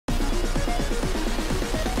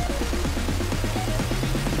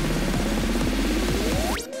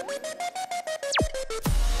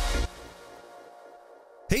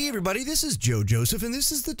Hey everybody, this is Joe Joseph, and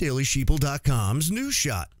this is the DailySheeple.com's News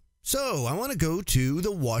Shot. So I want to go to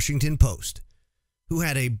the Washington Post, who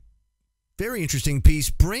had a very interesting piece.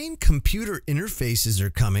 Brain-computer interfaces are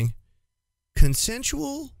coming.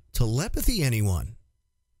 Consensual telepathy, anyone?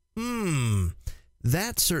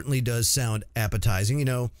 That certainly does sound appetizing. You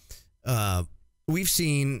know, we've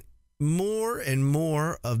seen more and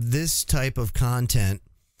more of this type of content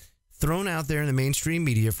thrown out there in the mainstream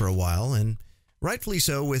media for a while, and rightfully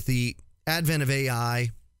so, with the advent of AI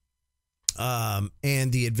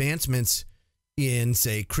and the advancements in,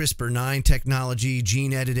 say, CRISPR-9 technology,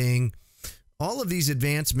 gene editing, all of these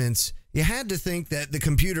advancements. You had to think that the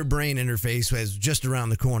computer-brain interface was just around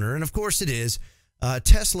the corner, and of course it is.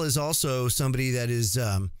 Tesla is also somebody that is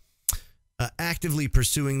actively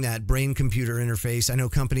pursuing that brain-computer interface. I know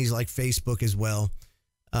companies like Facebook as well.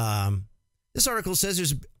 This article says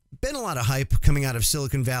there's been a lot of hype coming out of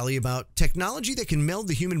Silicon Valley about technology that can meld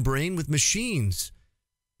the human brain with machines.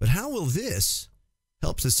 But how will this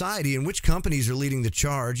help society, and which companies are leading the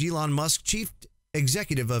charge? Elon Musk, chief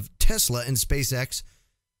executive of Tesla and SpaceX,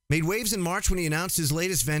 made waves in March when he announced his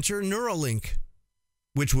latest venture, Neuralink,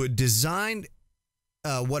 which would design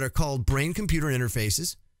what are called brain-computer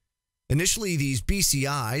interfaces. Initially, these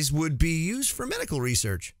BCIs would be used for medical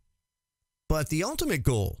research, but the ultimate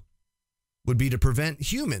goal would be to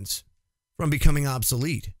prevent humans from becoming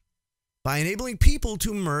obsolete by enabling people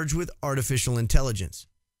to merge with artificial intelligence.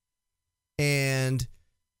 And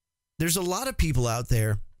there's a lot of people out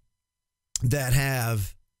there that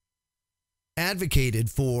have advocated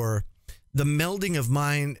for the melding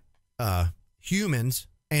of humans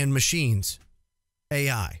and machines,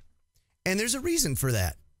 AI. And there's a reason for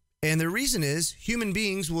that. And the reason is human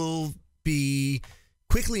beings will be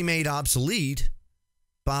quickly made obsolete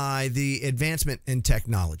by the advancement in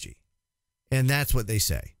technology. And that's what they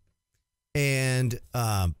say. And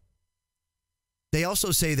they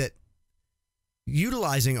also say that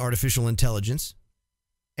utilizing artificial intelligence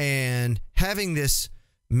and having this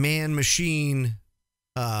man-machine,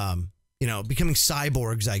 becoming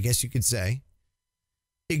cyborgs, I guess you could say,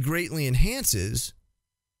 it greatly enhances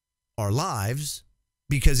our lives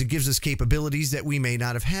because it gives us capabilities that we may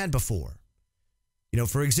not have had before. You know,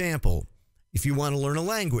 for example, if you want to learn a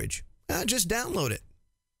language, just download it.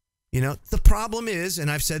 You know, the problem is,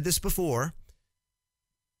 and I've said this before,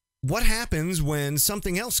 what happens when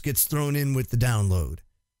something else gets thrown in with the download?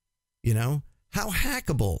 You know, how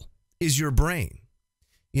hackable is your brain?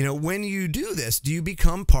 You know, when you do this, do you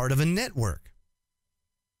become part of a network?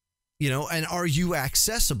 You know, and are you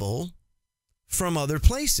accessible from other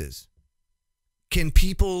places? Can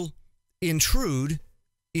people intrude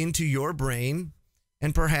into your brain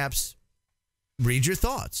and perhaps read your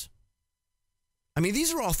thoughts? I mean,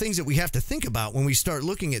 these are all things that we have to think about when we start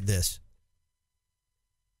looking at this.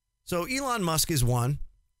 So Elon Musk is one.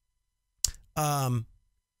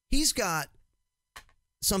 He's got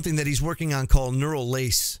something that he's working on called neural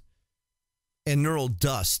lace and neural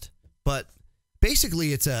dust. But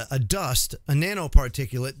basically, it's a dust, a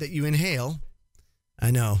nanoparticulate that you inhale. I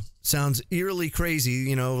know, sounds eerily crazy,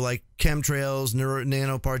 you know, like chemtrails,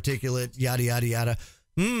 nanoparticulate, yada, yada, yada.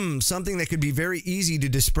 Something that could be very easy to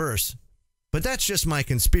disperse. But that's just my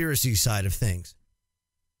conspiracy side of things.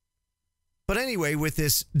 But anyway, with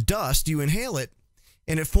this dust, you inhale it,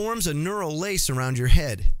 and it forms a neural lace around your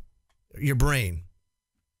head, your brain,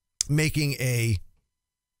 making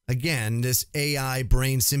this AI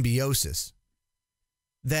brain symbiosis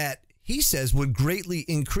that he says would greatly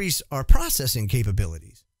increase our processing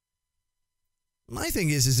capabilities. My thing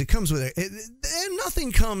is it comes with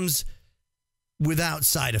nothing comes without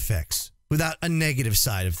side effects, without a negative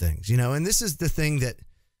side of things, you know. And this is the thing that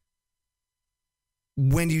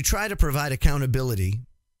when you try to provide accountability,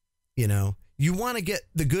 you know, you want to get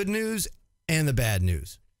the good news and the bad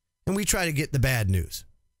news. And we try to get the bad news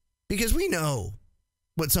because we know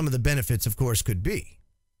what some of the benefits, of course, could be.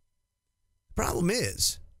 The problem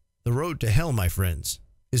is the road to hell, my friends,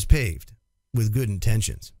 is paved with good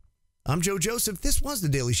intentions. I'm Joe Joseph. This was the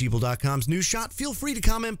DailySheeple.com's News Shot. Feel free to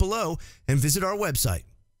comment below and visit our website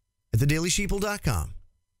at thedailysheeple.com.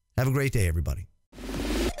 Have a great day, everybody.